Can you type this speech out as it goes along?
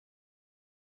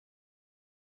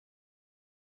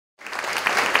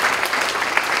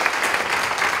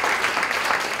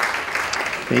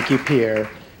Thank you, Pierre.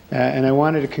 And I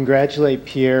wanted to congratulate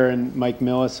Pierre and Mike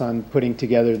Millis on putting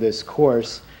together this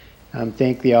course.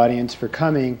 Thank the audience for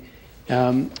coming,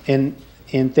 and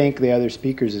thank the other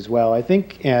speakers as well. I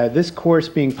think this course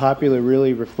being popular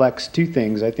really reflects two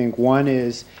things. I think one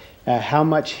is how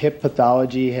much hip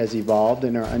pathology has evolved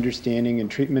in our understanding and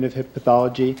treatment of hip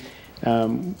pathology.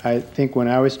 I think when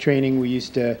I was training, we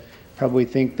used to probably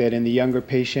think that in the younger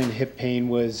patient, hip pain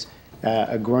was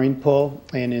a groin pull,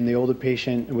 and in the older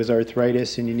patient, it was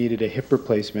arthritis and you needed a hip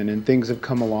replacement, and things have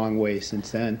come a long way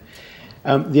since then.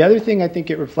 The other thing I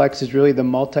think it reflects is really the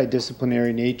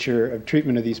multidisciplinary nature of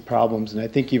treatment of these problems, and I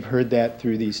think you've heard that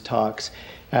through these talks,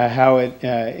 how it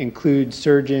includes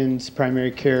surgeons, primary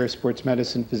care, sports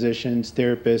medicine physicians,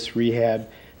 therapists, rehab,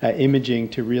 imaging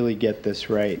to really get this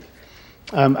right.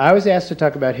 I was asked to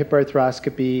talk about hip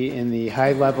arthroscopy in the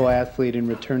high-level athlete and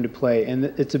return to play, and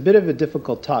it's a bit of a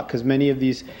difficult talk because many of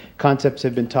these concepts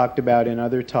have been talked about in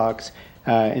other talks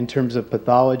in terms of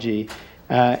pathology,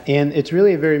 and it's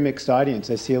really a very mixed audience.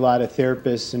 I see a lot of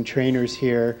therapists and trainers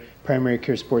here, primary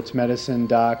care sports medicine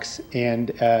docs,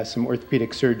 and some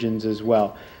orthopedic surgeons as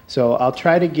well. So I'll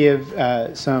try to give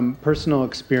some personal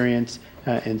experience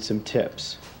and some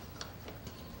tips.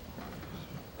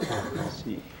 Let's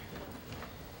see.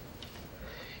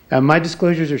 My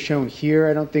disclosures are shown here.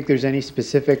 I don't think there's any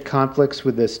specific conflicts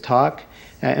with this talk.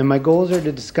 And my goals are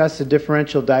to discuss the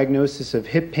differential diagnosis of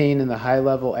hip pain in the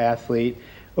high-level athlete,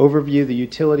 overview the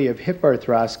utility of hip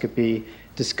arthroscopy,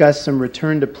 discuss some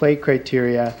return-to-play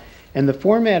criteria, and the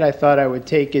format I thought I would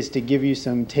take is to give you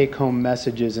some take-home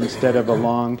messages instead of a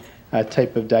long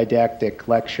type of didactic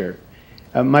lecture.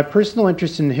 My personal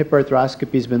interest in hip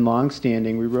arthroscopy has been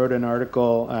long-standing. We wrote an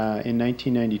article in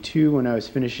 1992 when I was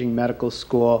finishing medical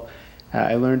school.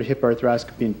 I learned hip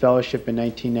arthroscopy in fellowship in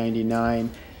 1999,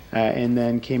 and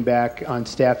then came back on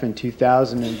staff in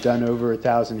 2000 and done over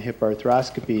 1,000 hip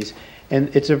arthroscopies.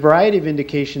 And it's a variety of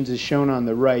indications as shown on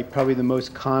the right, probably the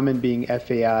most common being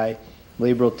FAI,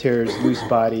 labral tears, loose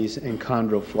bodies, and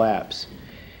chondral flaps.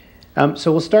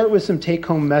 So we'll start with some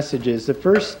take-home messages. The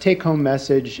first take-home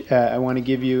message I want to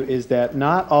give you is that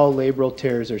not all labral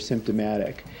tears are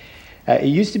symptomatic. It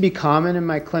used to be common in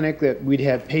my clinic that we'd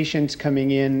have patients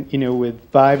coming in, with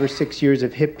 5 or 6 years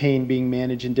of hip pain being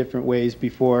managed in different ways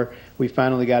before we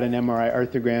finally got an MRI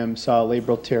arthrogram, saw a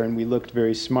labral tear, and we looked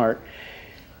very smart.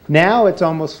 Now it's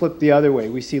almost flipped the other way.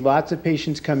 We see lots of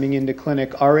patients coming into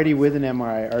clinic already with an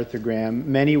MRI arthrogram,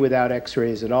 many without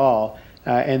x-rays at all,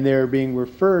 and they're being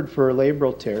referred for a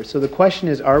labral tear. So the question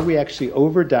is, are we actually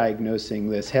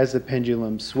overdiagnosing this? Has the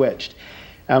pendulum switched?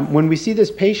 When we see this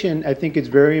patient, I think it's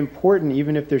very important,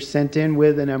 even if they're sent in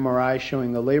with an MRI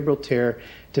showing a labral tear,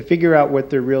 to figure out what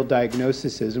their real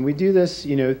diagnosis is. And we do this,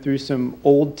 through some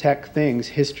old tech things,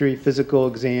 history, physical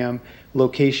exam,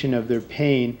 location of their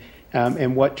pain,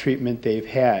 and what treatment they've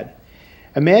had.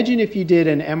 Imagine if you did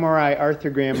an MRI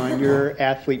arthrogram on your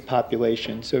athlete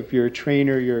population. So if you're a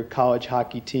trainer, your college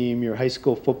hockey team, your high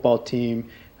school football team,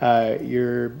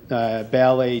 your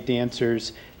ballet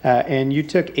dancers, and you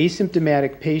took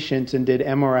asymptomatic patients and did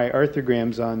MRI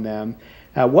arthrograms on them,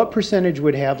 what percentage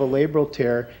would have a labral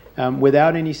tear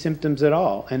without any symptoms at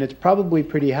all? And it's probably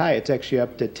pretty high. It's actually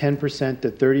up to 10% to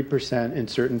 30% in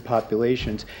certain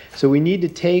populations. So we need to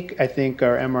take, I think,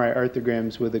 our MRI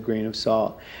arthrograms with a grain of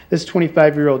salt. This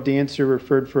 25-year-old dancer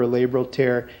referred for a labral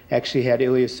tear, actually had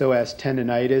iliopsoas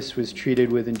tendonitis, was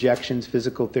treated with injections,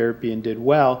 physical therapy, and did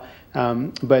well.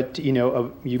 But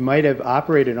you might have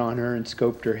operated on her and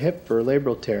scoped her hip for a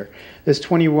labral tear. This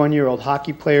 21-year-old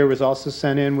hockey player was also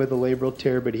sent in with a labral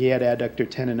tear, but he had adductor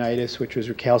tendonitis, which was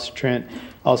recalcitrant,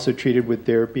 also treated with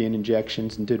therapy and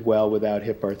injections, and did well without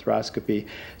hip arthroscopy.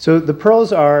 So the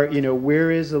pearls are,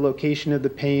 where is the location of the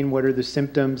pain? What are the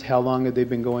symptoms? How long have they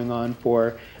been going on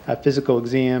for? Physical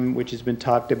exam, which has been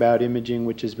talked about, imaging,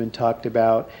 which has been talked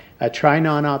about. Try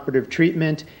non-operative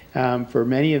treatment for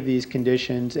many of these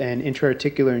conditions, and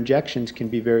intra-articular injections can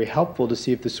be very helpful to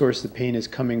see if the source of the pain is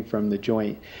coming from the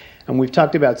joint. And we've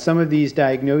talked about some of these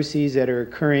diagnoses that are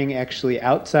occurring actually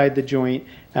outside the joint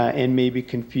and may be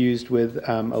confused with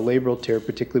a labral tear,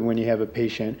 particularly when you have a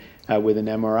patient with an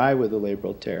MRI with a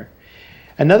labral tear.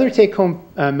 Another take-home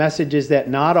message is that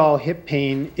not all hip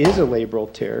pain is a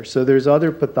labral tear. So there's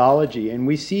other pathology, and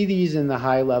we see these in the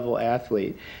high-level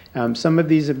athlete. Some of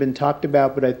these have been talked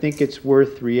about, but I think it's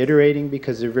worth reiterating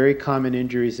because they're very common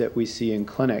injuries that we see in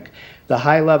clinic. The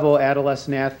high-level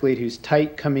adolescent athlete who's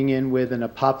tight, coming in with an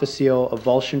apophyseal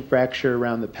avulsion fracture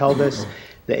around the pelvis,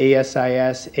 the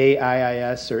ASIS,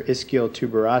 AIIS, or ischial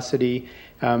tuberosity.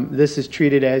 This is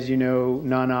treated, as you know,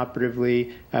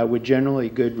 non-operatively with generally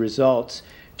good results.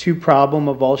 Two problem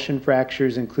avulsion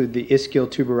fractures include the ischial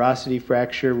tuberosity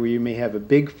fracture, where you may have a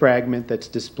big fragment that's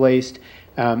displaced,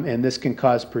 and this can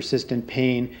cause persistent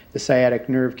pain. The sciatic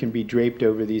nerve can be draped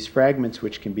over these fragments,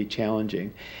 which can be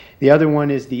challenging. The other one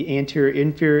is the anterior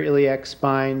inferior iliac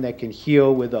spine that can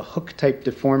heal with a hook-type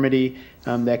deformity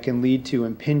that can lead to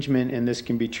impingement, and this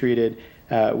can be treated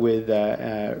with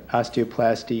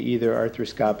osteoplasty, either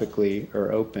arthroscopically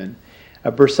or open.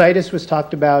 Bursitis was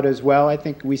talked about as well. I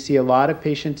think we see a lot of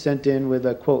patients sent in with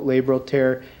a, quote, labral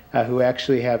tear who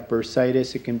actually have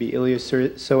bursitis. It can be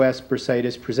iliopsoas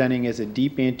bursitis presenting as a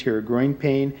deep anterior groin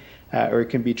pain, or it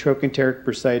can be trochanteric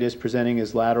bursitis presenting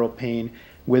as lateral pain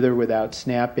with or without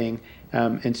snapping.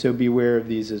 And so beware of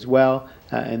these as well.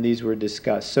 And these were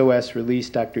discussed. Psoas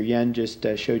release, Dr. Yen just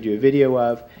showed you a video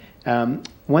of.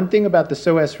 One thing about the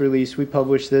psoas release, we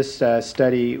published this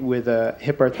study with a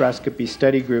hip arthroscopy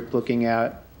study group looking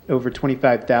at over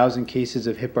 25,000 cases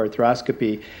of hip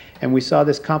arthroscopy, and we saw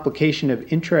this complication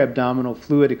of intra-abdominal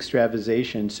fluid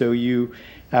extravasation. So you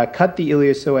cut the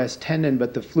iliopsoas tendon,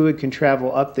 but the fluid can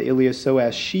travel up the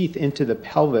iliopsoas sheath into the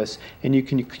pelvis, and you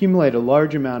can accumulate a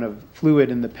large amount of fluid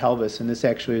in the pelvis, and this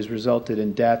actually has resulted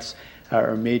in deaths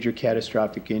or major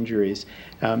catastrophic injuries.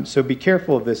 So be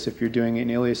careful of this if you're doing an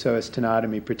iliopsoas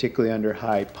tenotomy, particularly under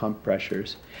high pump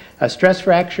pressures. A stress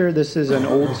fracture, this is an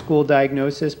old school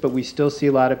diagnosis, but we still see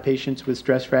a lot of patients with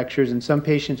stress fractures, and some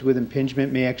patients with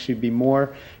impingement may actually be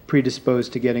more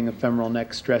predisposed to getting a femoral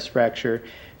neck stress fracture.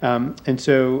 And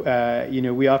so,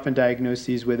 we often diagnose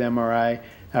these with MRI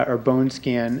or bone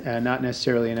scan, not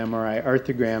necessarily an MRI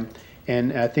arthrogram.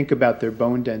 And think about their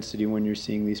bone density when you're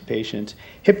seeing these patients.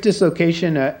 Hip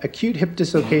dislocation, acute hip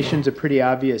dislocation is a pretty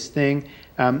obvious thing.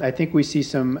 I think we see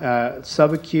some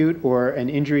subacute or an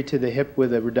injury to the hip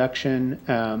with a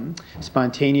reduction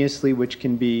spontaneously, which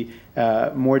can be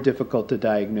more difficult to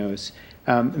diagnose.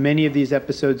 Many of these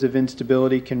episodes of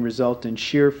instability can result in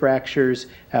shear fractures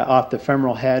off the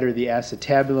femoral head or the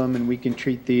acetabulum, and we can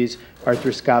treat these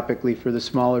arthroscopically for the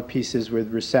smaller pieces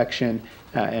with resection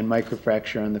and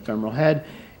microfracture on the femoral head.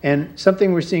 And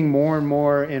something we're seeing more and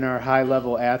more in our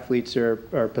high-level athletes are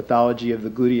pathology of the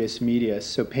gluteus medius,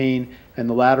 so pain in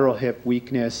the lateral hip,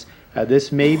 weakness.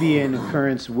 This may be an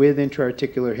occurrence with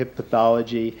intra-articular hip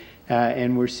pathology,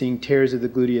 and we're seeing tears of the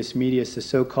gluteus medius, the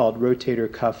so-called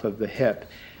rotator cuff of the hip.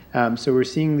 So we're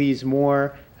seeing these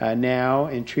more now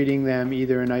and treating them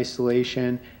either in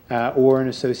isolation or in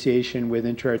association with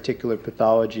intra-articular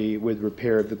pathology with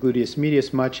repair of the gluteus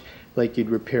medius, much like you'd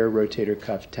repair a rotator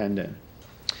cuff tendon.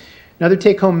 Another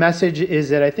take-home message is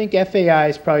that I think FAI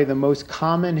is probably the most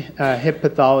common hip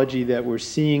pathology that we're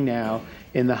seeing now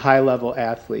in the high-level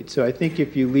athletes. So I think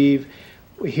if you leave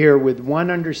here with one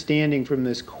understanding from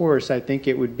this course, I think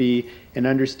it would be an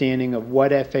understanding of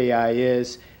what FAI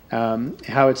is,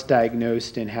 how it's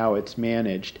diagnosed, and how it's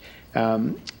managed.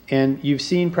 And you've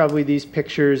seen probably these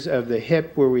pictures of the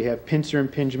hip where we have pincer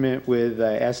impingement with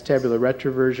acetabular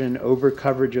retroversion, over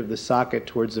coverage of the socket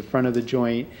towards the front of the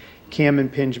joint, cam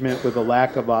impingement with a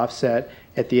lack of offset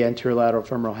at the anterolateral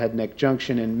femoral head-neck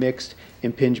junction, and mixed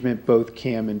impingement, both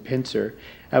cam and pincer.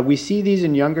 We see these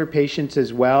in younger patients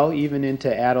as well, even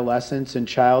into adolescence and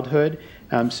childhood.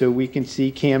 So we can see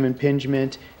cam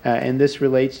impingement, and this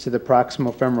relates to the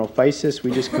proximal femoral physis.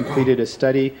 We just completed a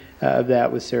study of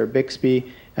that with Sarah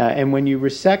Bixby. And when you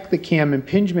resect the cam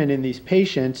impingement in these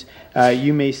patients,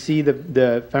 you may see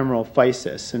the femoral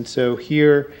physis. And so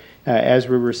here, as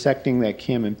we're resecting that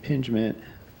cam impingement,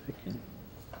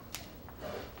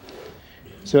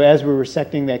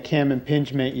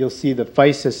 you'll see the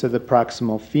physis of the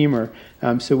proximal femur.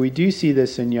 So we do see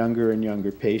this in younger and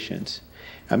younger patients.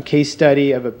 Case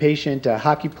study of a patient, a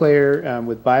hockey player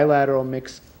with bilateral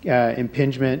mixed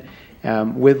impingement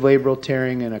with labral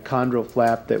tearing and a chondral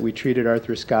flap that we treated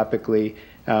arthroscopically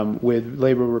with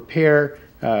labral repair,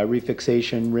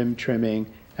 refixation, rim trimming,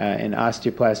 and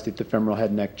osteoplasty at the femoral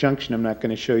head neck junction. I'm not going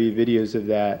to show you videos of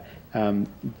that.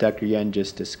 Dr. Yen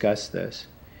just discussed this.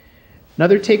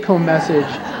 Another take-home message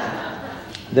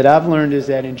that I've learned is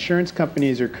that insurance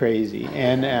companies are crazy,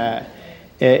 and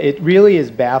it really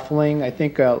is baffling. I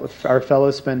think our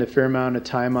fellows spend a fair amount of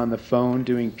time on the phone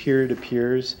doing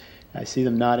peer-to-peers. I see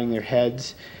them nodding their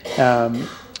heads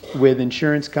with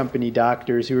insurance company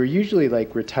doctors who are usually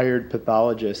like retired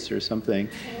pathologists or something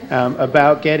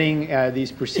about getting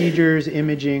these procedures,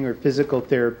 imaging, or physical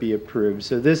therapy approved.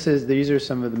 So these are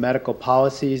some of the medical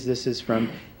policies. This is from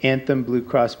Anthem, Blue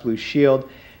Cross Blue Shield.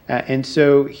 And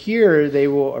so here they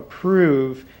will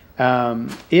approve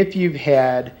if you've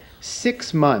had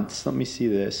 6 months, let me see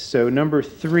this. So number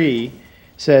 3,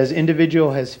 says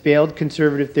individual has failed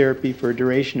conservative therapy for a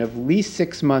duration of at least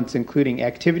 6 months, including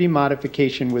activity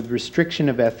modification with restriction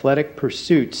of athletic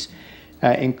pursuits,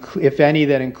 if any,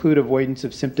 that include avoidance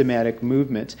of symptomatic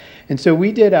movements. And so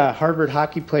we did a Harvard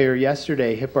hockey player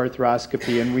yesterday, hip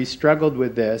arthroscopy, and we struggled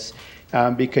with this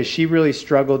because she really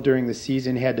struggled during the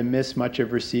season, had to miss much of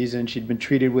her season. She'd been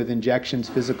treated with injections,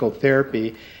 physical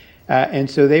therapy, and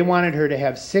so they wanted her to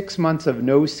have 6 months of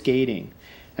no skating.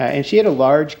 And she had a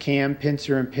large cam,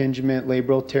 pincer impingement,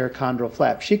 labral tear, chondral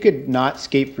flap. She could not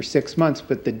skate for 6 months,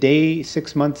 but the day,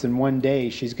 6 months and 1 day,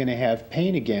 she's going to have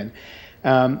pain again,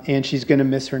 and she's going to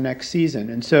miss her next season.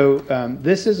 And so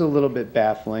this is a little bit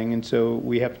baffling, and so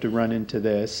we have to run into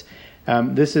this.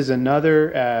 This is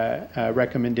another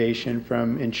recommendation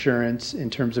from insurance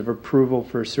in terms of approval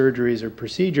for surgeries or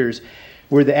procedures,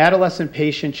 where the adolescent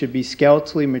patient should be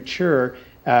skeletally mature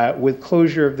with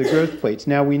closure of the growth plates.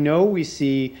 Now, we know we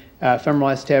see femoral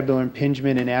acetabular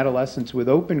impingement in adolescents with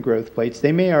open growth plates.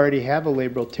 They may already have a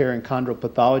labral tear and chondral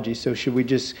pathology, so should we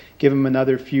just give them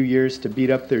another few years to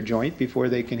beat up their joint before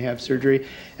they can have surgery?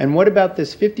 And what about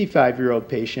this 55-year-old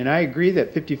patient? I agree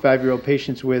that 55-year-old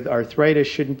patients with arthritis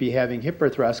shouldn't be having hip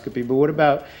arthroscopy, but what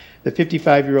about the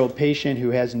 55-year-old patient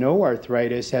who has no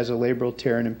arthritis, has a labral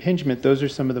tear and impingement? Those are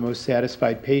some of the most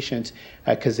satisfied patients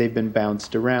because they've been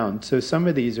bounced around. So some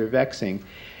of these are vexing.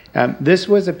 This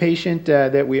was a patient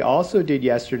that we also did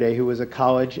yesterday who was a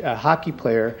college hockey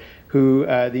player who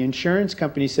the insurance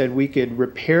company said we could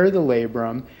repair the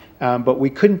labrum, but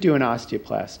we couldn't do an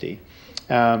osteoplasty.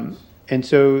 And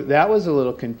so that was a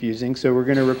little confusing. So we're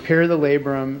going to repair the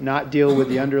labrum, not deal with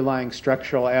the underlying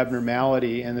structural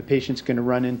abnormality, and the patient's going to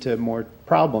run into more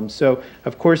problems. So,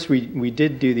 of course, we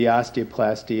did do the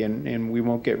osteoplasty, and we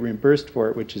won't get reimbursed for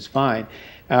it, which is fine.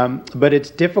 But it's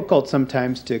difficult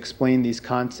sometimes to explain these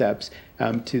concepts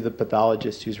to the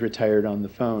pathologist who's retired on the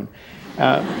phone.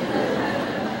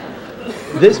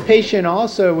 This patient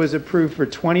also was approved for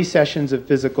 20 sessions of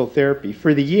physical therapy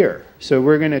for the year. So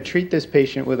we're going to treat this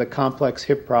patient with a complex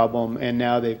hip problem, and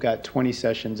now they've got 20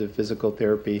 sessions of physical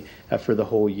therapy for the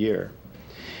whole year.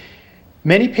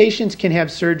 Many patients can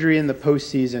have surgery in the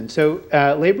postseason. So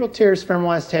labral tears,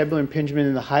 femoral acetabular impingement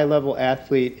in the high-level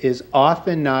athlete is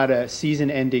often not a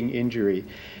season-ending injury,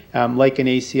 like an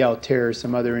ACL tear or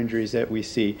some other injuries that we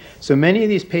see. So many of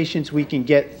these patients we can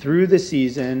get through the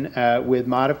season with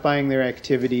modifying their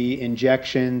activity,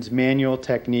 injections, manual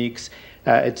techniques,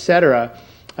 et cetera,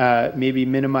 maybe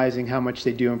minimizing how much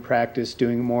they do in practice,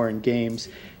 doing more in games,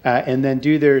 and then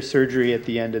do their surgery at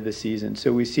the end of the season.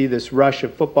 So we see this rush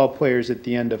of football players at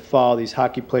the end of fall, these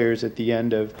hockey players at the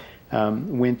end of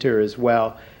winter as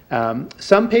well.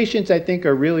 Some patients, I think,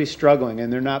 are really struggling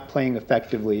and they're not playing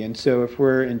effectively. And so if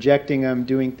we're injecting them,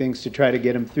 doing things to try to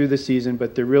get them through the season,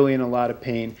 but they're really in a lot of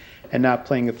pain and not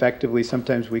playing effectively,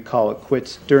 sometimes we call it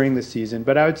quits during the season.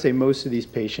 But I would say most of these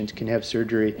patients can have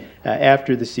surgery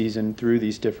after the season through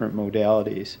these different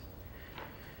modalities.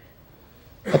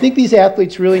 I think these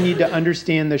athletes really need to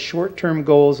understand the short-term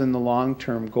goals and the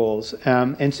long-term goals.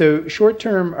 And so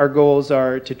short-term, our goals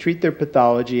are to treat their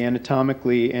pathology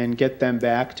anatomically and get them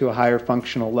back to a higher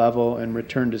functional level and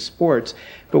return to sports.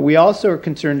 But we also are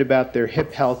concerned about their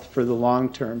hip health for the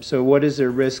long term. So what is their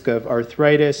risk of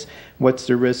arthritis? What's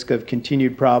the risk of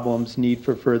continued problems, need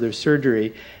for further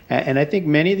surgery? And I think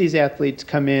many of these athletes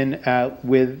come in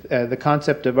with the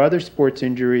concept of other sports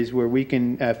injuries where we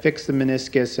can fix the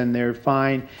meniscus and they're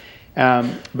fine.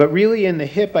 But really in the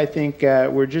hip, I think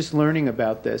we're just learning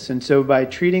about this. And so by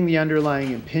treating the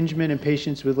underlying impingement in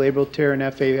patients with labral tear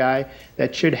and FAI,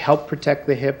 that should help protect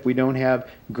the hip. We don't have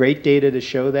great data to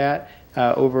show that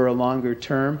over a longer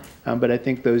term, but I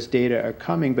think those data are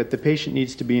coming. But the patient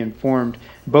needs to be informed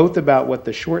both about what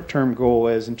the short-term goal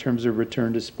is in terms of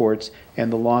return to sports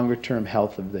and the longer-term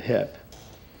health of the hip.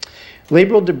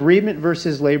 Labral debridement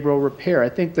versus labral repair. I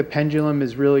think the pendulum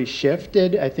has really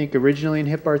shifted. I think originally in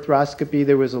hip arthroscopy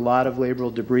there was a lot of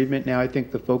labral debridement. Now I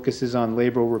think the focus is on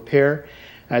labral repair.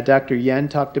 Dr. Yen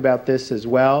talked about this as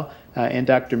well, and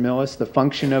Dr. Millis, the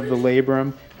function of the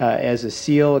labrum as a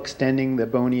seal extending the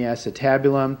bony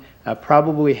acetabulum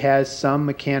probably has some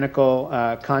mechanical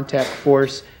contact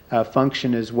force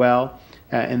function as well.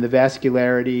 And the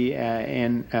vascularity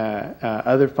and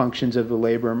other functions of the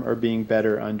labrum are being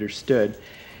better understood.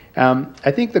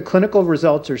 I think the clinical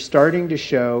results are starting to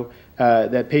show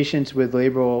that patients with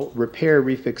labral repair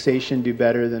refixation do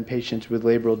better than patients with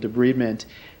labral debridement.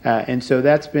 And so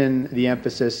that's been the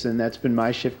emphasis, and that's been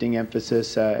my shifting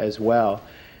emphasis as well.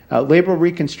 Labral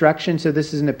reconstruction, so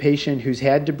this is in a patient who's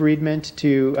had debridement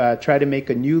to try to make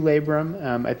a new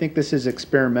labrum. I think this is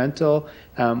experimental.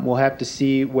 We'll have to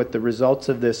see what the results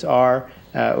of this are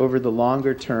over the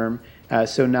longer term,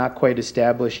 so not quite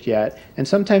established yet. And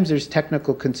sometimes there's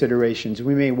technical considerations.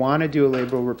 We may want to do a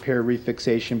labral repair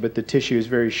refixation, but the tissue is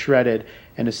very shredded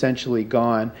and essentially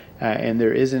gone, and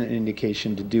there isn't an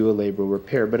indication to do a labral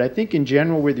repair. But I think in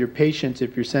general with your patients,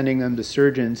 if you're sending them to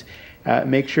surgeons,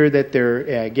 make sure that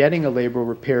they're getting a labral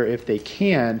repair if they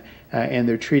can, and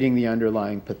they're treating the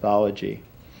underlying pathology.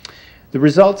 The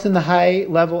results in the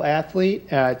high-level athlete,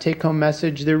 take-home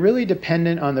message, they're really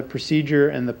dependent on the procedure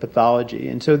and the pathology.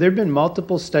 And so there have been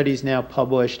multiple studies now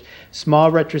published,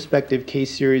 small retrospective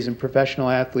case series in professional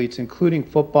athletes, including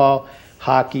football,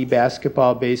 hockey,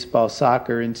 basketball, baseball,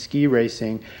 soccer, and ski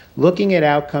racing, looking at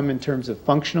outcome in terms of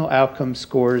functional outcome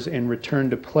scores and return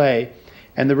to play.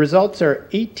 And the results are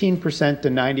 18% to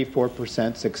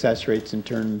 94% success rates in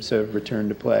terms of return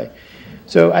to play.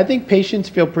 So I think patients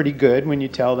feel pretty good when you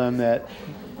tell them that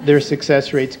their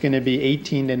success rate's going to be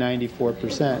 18 to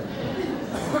 94%.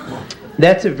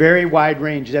 That's a very wide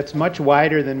range. That's much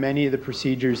wider than many of the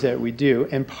procedures that we do.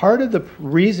 And part of the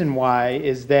reason why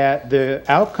is that the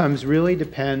outcomes really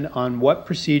depend on what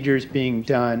procedure is being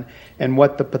done and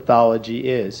what the pathology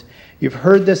is. You've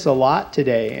heard this a lot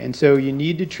today, and so you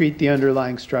need to treat the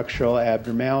underlying structural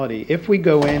abnormality. If we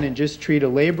go in and just treat a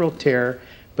labral tear,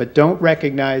 but don't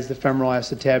recognize the femoral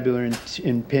acetabular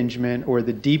impingement or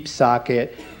the deep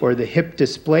socket or the hip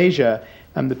dysplasia,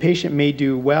 the patient may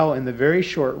do well in the very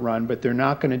short run, but they're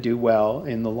not going to do well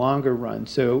in the longer run.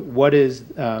 So what is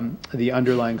the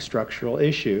underlying structural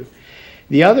issue?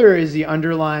 The other is the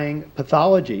underlying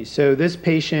pathology. So this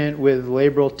patient with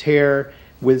labral tear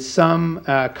with some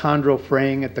chondral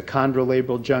fraying at the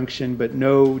chondrolabral junction, but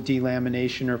no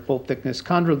delamination or full thickness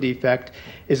chondral defect,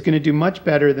 is going to do much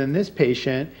better than this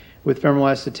patient with femoral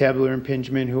acetabular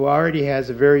impingement who already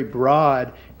has a very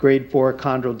broad grade 4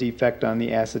 chondral defect on the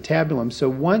acetabulum. So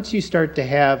once you start to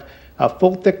have a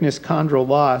full thickness chondral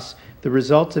loss, the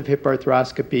results of hip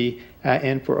arthroscopy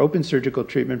and for open surgical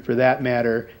treatment for that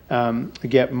matter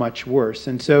get much worse.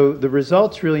 And so the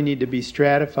results really need to be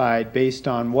stratified based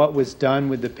on what was done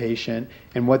with the patient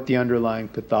and what the underlying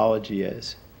pathology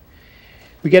is.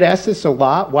 We get asked this a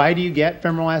lot, why do you get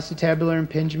femoral acetabular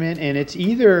impingement? And it's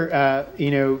either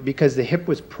because the hip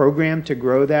was programmed to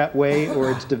grow that way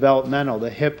or it's developmental. The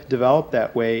hip developed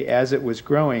that way as it was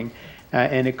growing.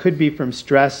 And it could be from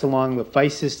stress along the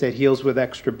physis that heals with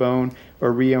extra bone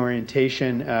or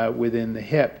reorientation within the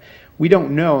hip. We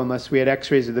don't know unless we had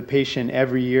x-rays of the patient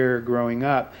every year growing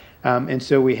up. And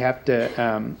so we have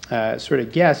to sort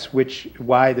of guess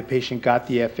why the patient got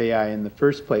the FAI in the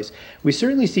first place. We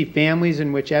certainly see families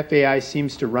in which FAI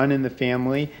seems to run in the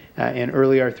family, and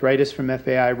early arthritis from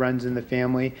FAI runs in the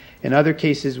family. In other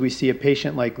cases, we see a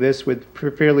patient like this with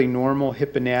fairly normal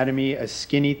hip anatomy, a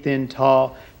skinny, thin,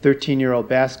 tall 13-year-old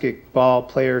basketball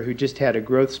player who just had a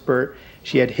growth spurt.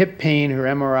 She had hip pain. Her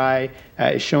MRI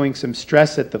is showing some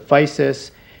stress at the physis.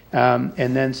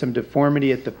 And then some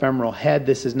deformity at the femoral head.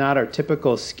 This is not our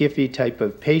typical skiffy type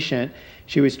of patient.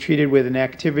 She was treated with an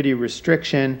activity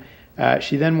restriction.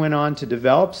 She then went on to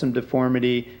develop some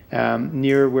deformity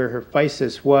near where her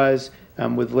physis was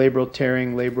with labral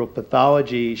tearing, labral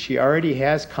pathology. She already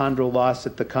has chondral loss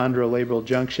at the chondrolabral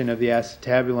junction of the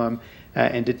acetabulum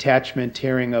and detachment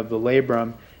tearing of the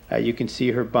labrum. You can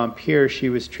see her bump here. She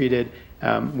was treated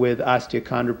with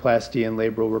osteochondroplasty and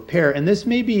labral repair. And this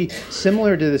may be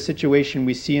similar to the situation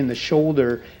we see in the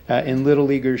shoulder, in little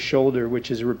leaguer's shoulder,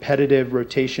 which is a repetitive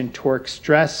rotation torque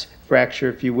stress fracture,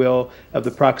 if you will, of the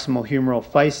proximal humeral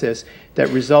physis that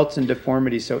results in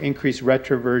deformity, so increased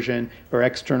retroversion or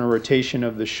external rotation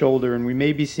of the shoulder. And we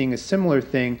may be seeing a similar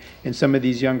thing in some of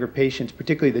these younger patients,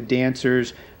 particularly the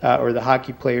dancers or the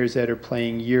hockey players that are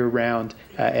playing year-round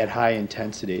at high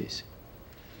intensities.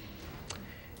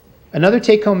 Another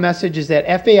take-home message is that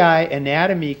FAI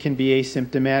anatomy can be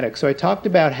asymptomatic. So I talked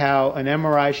about how an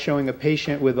MRI showing a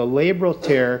patient with a labral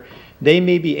tear, they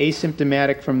may be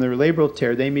asymptomatic from their labral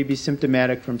tear. They may be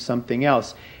symptomatic from something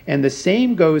else. And the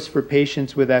same goes for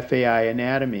patients with FAI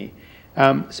anatomy.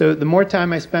 So the more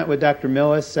time I spent with Dr.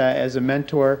 Millis as a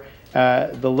mentor,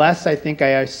 the less I think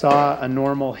I saw a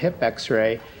normal hip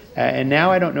x-ray. And now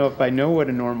I don't know if I know what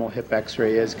a normal hip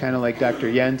x-ray is, kind of like Dr.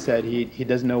 Yen said, he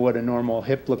doesn't know what a normal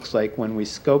hip looks like when we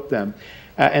scope them.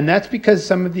 And that's because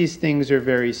some of these things are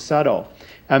very subtle.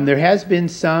 There has been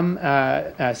some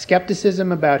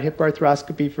skepticism about hip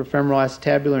arthroscopy for femoral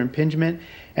acetabular impingement,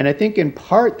 And I think in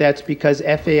part that's because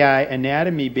FAI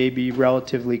anatomy may be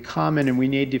relatively common, and we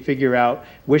need to figure out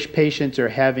which patients are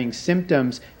having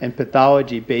symptoms and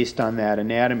pathology based on that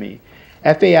anatomy.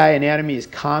 FAI anatomy is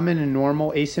common in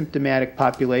normal asymptomatic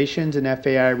populations, and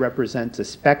FAI represents a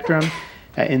spectrum.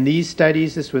 In these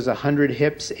studies, this was 100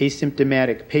 hips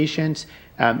asymptomatic patients.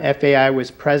 FAI was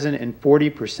present in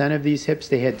 40% of these hips.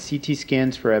 They had CT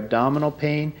scans for abdominal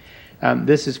pain.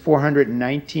 This is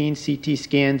 419 CT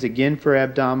scans, again for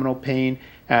abdominal pain,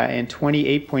 and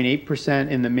 28.8%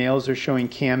 in the males are showing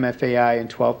CAM FAI and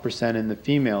 12% in the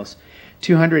females.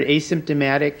 200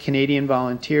 asymptomatic Canadian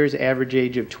volunteers, average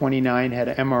age of 29, had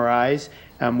MRIs,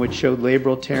 which showed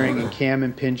labral tearing and CAM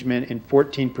impingement in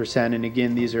 14%, and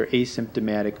again, these are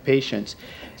asymptomatic patients.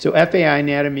 So FAI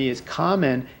anatomy is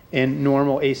common in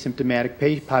normal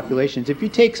asymptomatic populations. If you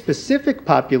take specific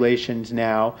populations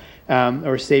now,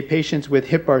 or say patients with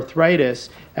hip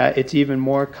arthritis, it's even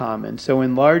more common. So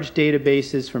in large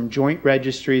databases from joint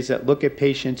registries that look at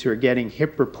patients who are getting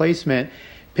hip replacement,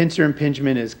 pincer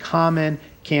impingement is common,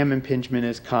 CAM impingement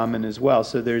is common as well.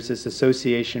 So there's this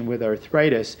association with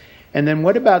arthritis. And then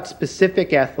what about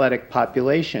specific athletic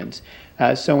populations?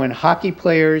 So in hockey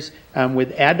players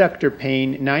with adductor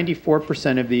pain,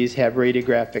 94% of these have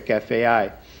radiographic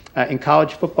FAI. In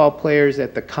college football players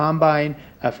at the combine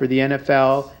for the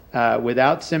NFL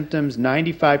without symptoms,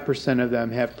 95% of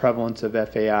them have prevalence of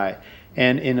FAI.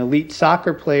 And in elite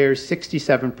soccer players,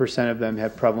 67% of them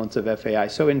have prevalence of FAI.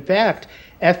 So in fact,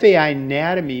 FAI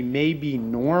anatomy may be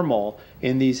normal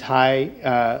in these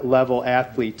high-level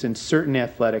athletes in certain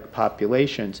athletic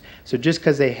populations. So just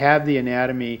because they have the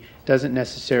anatomy doesn't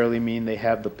necessarily mean they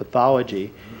have the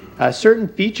pathology. Certain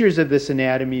features of this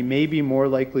anatomy may be more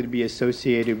likely to be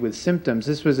associated with symptoms.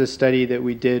 This was a study that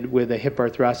we did with a hip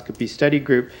arthroscopy study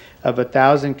group of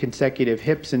 1,000 consecutive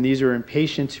hips, and these are in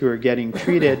patients who are getting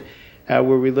treated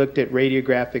where we looked at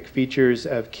radiographic features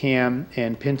of CAM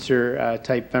and pincer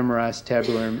type femoris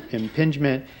tabular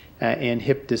impingement and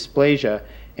hip dysplasia.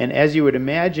 And as you would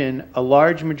imagine, a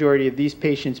large majority of these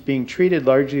patients being treated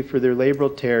largely for their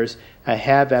labral tears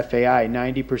have FAI,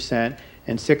 90%,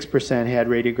 and 6% had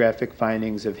radiographic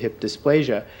findings of hip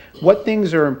dysplasia. What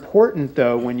things are important,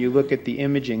 though, when you look at the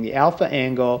imaging? The alpha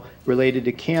angle related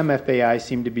to CAM FAI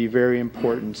seemed to be very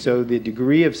important. So the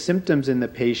degree of symptoms in the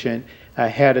patient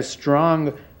had a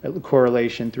strong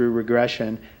correlation through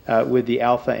regression with the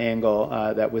alpha angle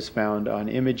that was found on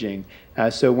imaging.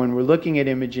 So when we're looking at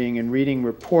imaging and reading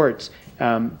reports,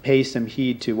 pay some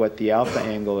heed to what the alpha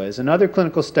angle is. And other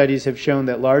clinical studies have shown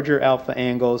that larger alpha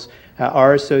angles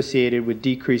are associated with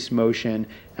decreased motion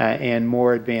and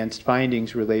more advanced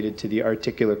findings related to the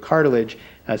articular cartilage,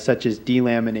 such as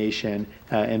delamination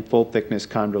and full-thickness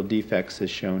chondral defects, as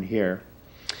shown here.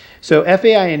 So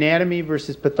FAI anatomy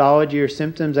versus pathology or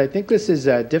symptoms, I think this is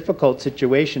a difficult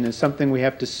situation and something we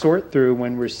have to sort through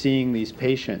when we're seeing these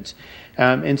patients.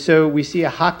 And so we see a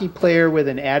hockey player with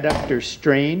an adductor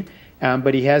strain,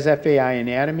 but he has FAI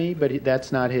anatomy, but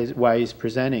that's not why he's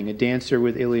presenting. A dancer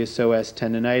with iliopsoas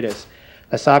tendonitis.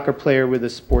 A soccer player with a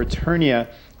sports hernia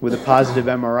with a positive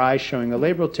MRI showing a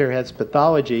labral tear has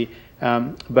pathology,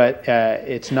 but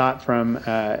it's not from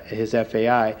his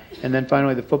FAI. And then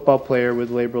finally, the football player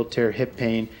with labral tear hip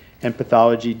pain and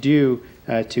pathology due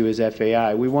to his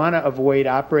FAI. We want to avoid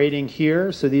operating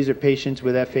here, so these are patients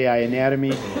with FAI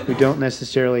anatomy who don't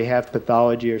necessarily have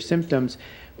pathology or symptoms.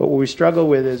 But what we struggle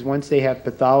with is once they have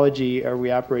pathology, are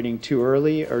we operating too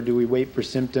early, or do we wait for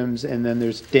symptoms and then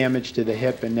there's damage to the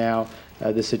hip and now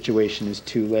the situation is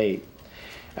too late?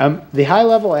 The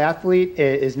high-level athlete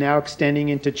is now extending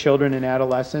into children and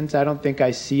adolescents. I don't think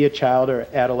I see a child or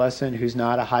adolescent who's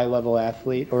not a high-level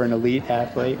athlete or an elite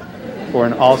athlete or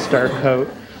an all-star coach.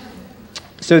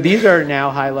 So these are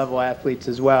now high-level athletes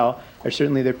as well, or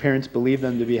certainly their parents believe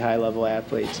them to be high-level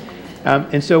athletes.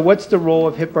 And so what's the role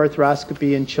of hip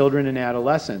arthroscopy in children and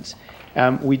adolescents?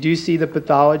 We do see the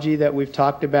pathology that we've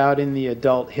talked about in the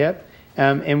adult hip.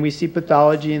 And we see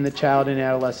pathology in the child and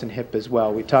adolescent hip as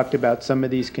well. We talked about some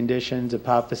of these conditions: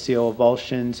 apophyseal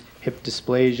avulsions, hip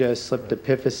dysplasia, slipped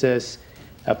epiphysis,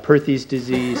 Perthes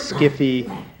disease,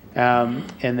 SCFE,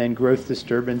 and then growth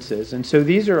disturbances. And so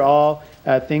these are all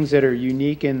things that are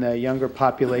unique in the younger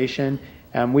population.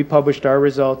 We published our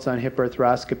results on hip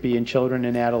arthroscopy in children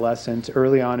and adolescents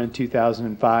early on in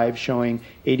 2005, showing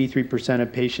 83%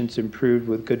 of patients improved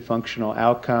with good functional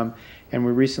outcome. And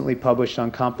we recently published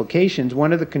on complications.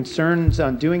 One of the concerns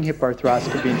on doing hip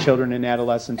arthroscopy in children and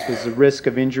adolescents was the risk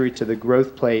of injury to the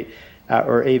growth plate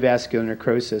or avascular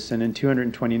necrosis. And in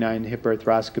 229 hip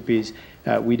arthroscopies,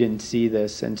 we didn't see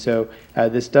this. And so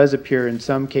this does appear in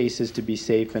some cases to be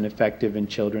safe and effective in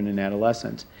children and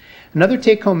adolescents. Another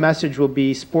take-home message will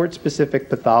be sport-specific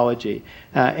pathology.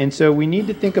 And so we need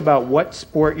to think about what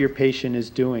sport your patient is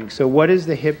doing. So what is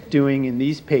the hip doing in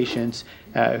these patients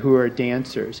who are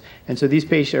dancers? And so these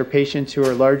patients are patients who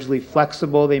are largely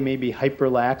flexible. They may be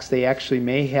hyperlax. They actually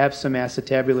may have some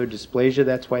acetabular dysplasia.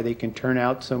 That's why they can turn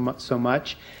out so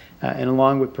much. And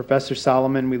along with Professor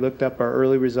Solomon, we looked up our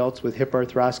early results with hip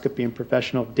arthroscopy in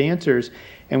professional dancers,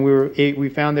 and we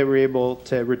found that we were able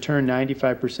to return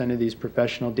 95% of these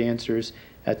professional dancers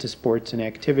to sports and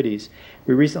activities.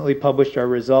 We recently published our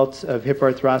results of hip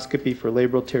arthroscopy for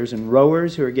labral tears in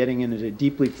rowers who are getting into a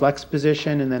deeply flexed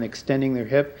position and then extending their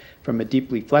hip from a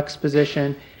deeply flexed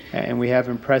position, and we have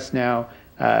impressed now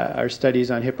our studies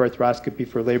on hip arthroscopy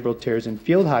for labral tears in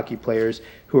field hockey players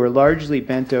who are largely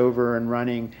bent over and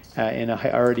running in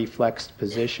a already flexed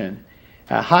position.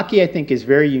 Hockey, I think, is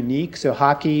very unique. So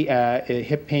hockey,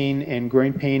 hip pain and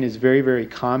groin pain is very, very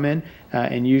common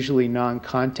and usually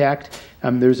non-contact.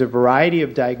 There's a variety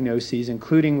of diagnoses,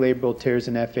 including labral tears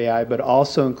and FAI, but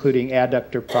also including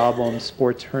adductor problems,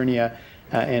 sports hernia,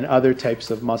 and other types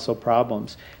of muscle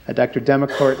problems. Dr.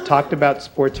 Demacourt talked about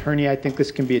sports hernia. I think this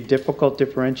can be a difficult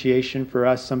differentiation for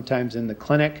us sometimes in the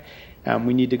clinic.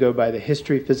 We need to go by the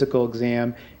history physical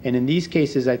exam. And in these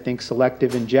cases, I think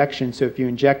selective injection, so if you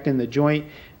inject in the joint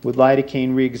with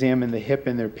lidocaine, re-examine the hip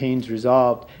and their pain's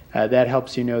resolved, that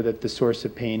helps you know that the source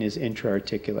of pain is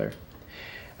intra-articular.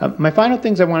 My final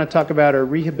things I want to talk about are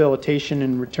rehabilitation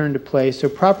and return to play. So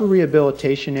proper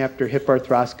rehabilitation after hip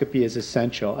arthroscopy is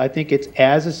essential. I think it's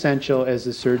as essential as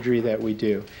the surgery that we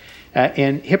do.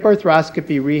 And hip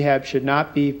arthroscopy rehab should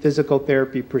not be physical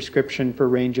therapy prescription for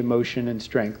range of motion and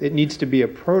strength. It needs to be a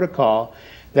protocol.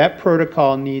 That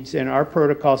protocol needs, and our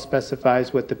protocol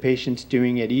specifies what the patient's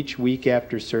doing at each week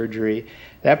after surgery.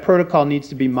 That protocol needs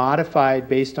to be modified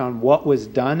based on what was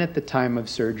done at the time of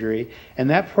surgery, and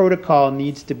that protocol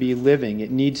needs to be living.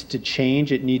 It needs to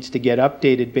change. It needs to get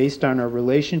updated based on our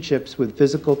relationships with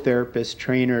physical therapists,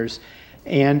 trainers,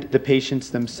 and the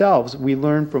patients themselves. We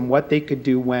learn from what they could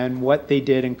do when, what they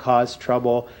did and caused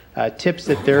trouble, tips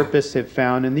that therapists have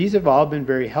found, and these have all been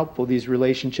very helpful, these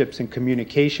relationships and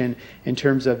communication in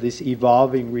terms of this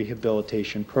evolving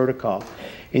rehabilitation protocol.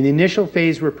 In the initial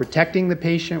phase, we're protecting the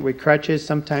patient with crutches,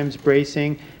 sometimes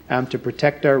bracing, to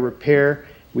protect our repair.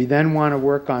 We then want to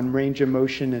work on range of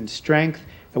motion and strength,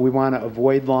 and we want to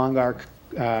avoid long arc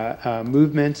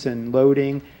movements and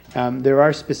loading. There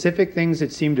are specific things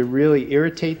that seem to really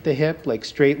irritate the hip, like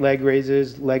straight leg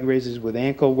raises with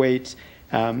ankle weights,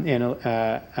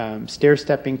 and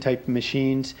stair-stepping type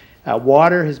machines.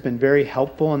 Water has been very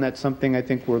helpful, and that's something I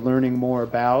think we're learning more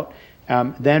about.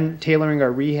 Then tailoring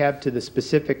our rehab to the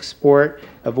specific sport,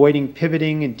 avoiding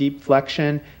pivoting and deep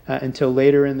flexion until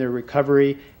later in their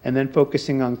recovery, and then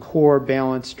focusing on core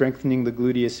balance, strengthening the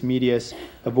gluteus medius,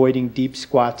 avoiding deep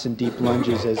squats and deep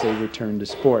lunges as they return to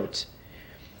sports.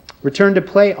 Return to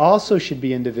play also should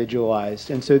be individualized,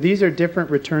 and so these are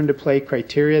different return to play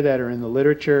criteria that are in the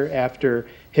literature after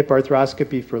hip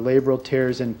arthroscopy for labral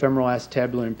tears and femoral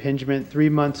acetabular impingement, 3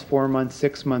 months, 4 months,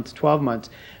 6 months, 12 months.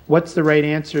 What's the right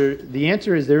answer? The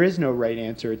answer is there is no right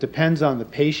answer. It depends on the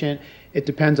patient, it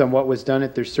depends on what was done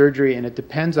at their surgery, and it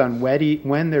depends on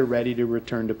when they're ready to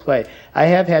return to play. I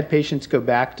have had patients go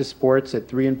back to sports at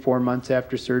 3 and 4 months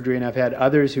after surgery, and I've had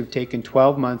others who've taken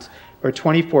 12 months or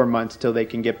 24 months till they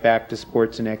can get back to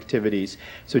sports and activities.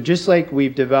 So just like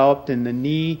we've developed in the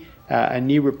knee, a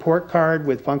knee report card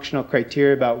with functional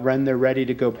criteria about when they're ready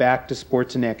to go back to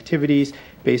sports and activities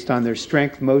based on their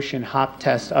strength, motion, hop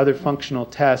tests, other functional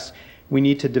tests, we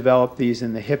need to develop these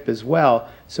in the hip as well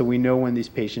so we know when these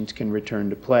patients can return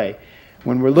to play.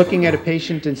 When we're looking at a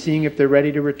patient and seeing if they're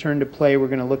ready to return to play, we're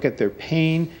going to look at their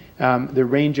pain, their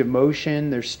range of motion,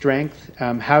 their strength,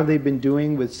 how they've been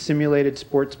doing with simulated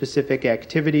sport-specific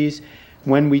activities.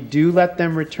 When we do let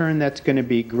them return, that's going to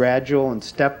be gradual and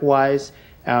stepwise.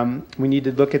 We need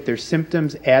to look at their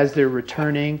symptoms as they're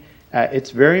returning.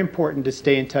 It's very important to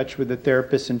stay in touch with the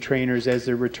therapists and trainers as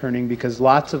they're returning because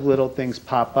lots of little things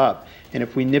pop up. And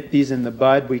if we nip these in the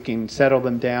bud, we can settle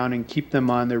them down and keep them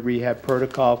on their rehab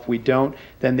protocol. If we don't,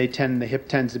 then the hip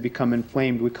tends to become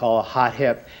inflamed. We call a hot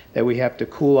hip that we have to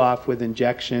cool off with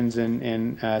injections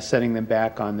and setting them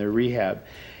back on their rehab.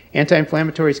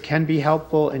 Anti-inflammatories can be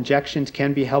helpful. Injections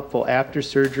can be helpful after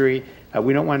surgery.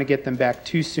 We don't want to get them back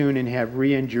too soon and have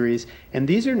re-injuries. And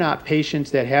these are not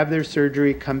patients that have their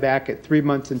surgery, come back at 3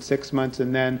 months and 6 months,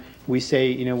 and then we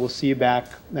say, we'll see you back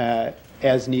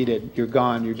as needed. You're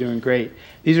gone. You're doing great.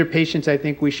 These are patients I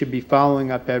think we should be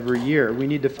following up every year. We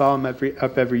need to follow them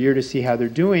up every year to see how they're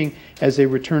doing as they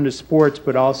return to sports,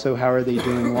 but also how are they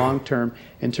doing long-term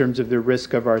in terms of their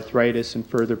risk of arthritis and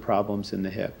further problems in the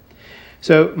hip.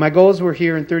 So my goals were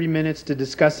here in 30 minutes to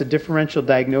discuss a differential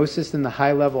diagnosis in the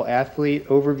high-level athlete,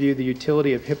 overview the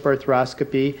utility of hip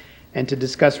arthroscopy, and to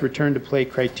discuss return to play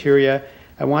criteria.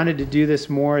 I wanted to do this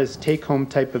more as take-home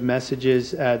type of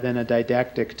messages than a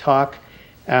didactic talk.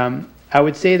 I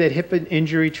would say that hip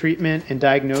injury treatment and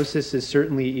diagnosis is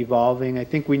certainly evolving. I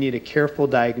think we need a careful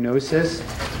diagnosis,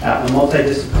 a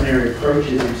multidisciplinary approach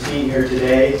as you've seen here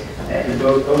today, in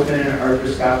both open and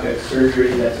arthroscopic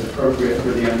surgery that's appropriate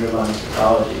for the underlying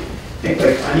pathology. I think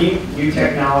like any new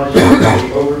technology, can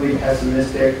be overly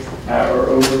pessimistic or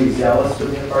overly zealous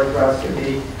with hip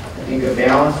arthroscopy. I think a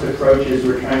balanced approach, as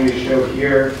we're trying to show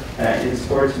here in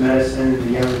sports medicine,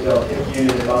 the young adult hip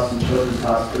unit at Boston Children's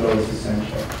Hospital, is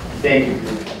essential. Thank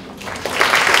you.